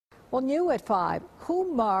Well, new at 5,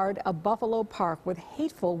 who marred a Buffalo park with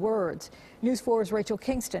hateful words? News 4's Rachel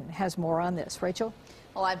Kingston has more on this. Rachel?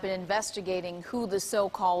 Well, I've been investigating who the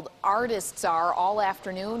so-called artists are all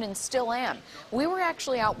afternoon and still am. We were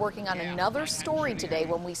actually out working on another story today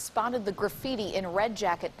when we spotted the graffiti in Red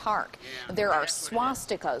Jacket Park. There are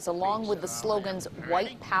swastikas along with the slogans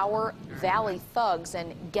 "White Power," "Valley Thugs,"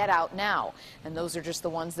 and "Get Out Now." And those are just the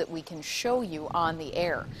ones that we can show you on the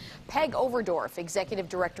air. Peg Overdorf, executive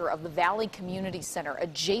director of the Valley Community Center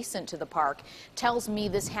adjacent to the park, tells me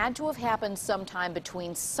this had to have happened sometime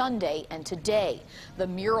between Sunday and today. The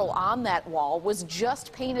mural on that wall was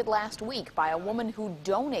just painted last week by a woman who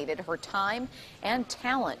donated her time and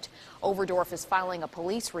talent. Overdorf is filing a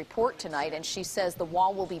police report tonight, and she says the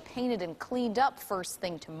wall will be painted and cleaned up first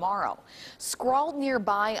thing tomorrow. Scrawled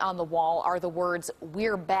nearby on the wall are the words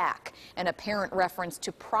 "We're Back," an apparent reference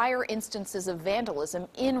to prior instances of vandalism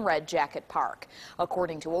in Red Jacket Park.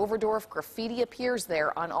 According to Overdorf, graffiti appears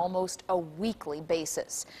there on almost a weekly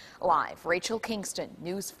basis. Live, Rachel Kingston,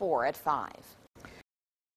 News 4 at 5.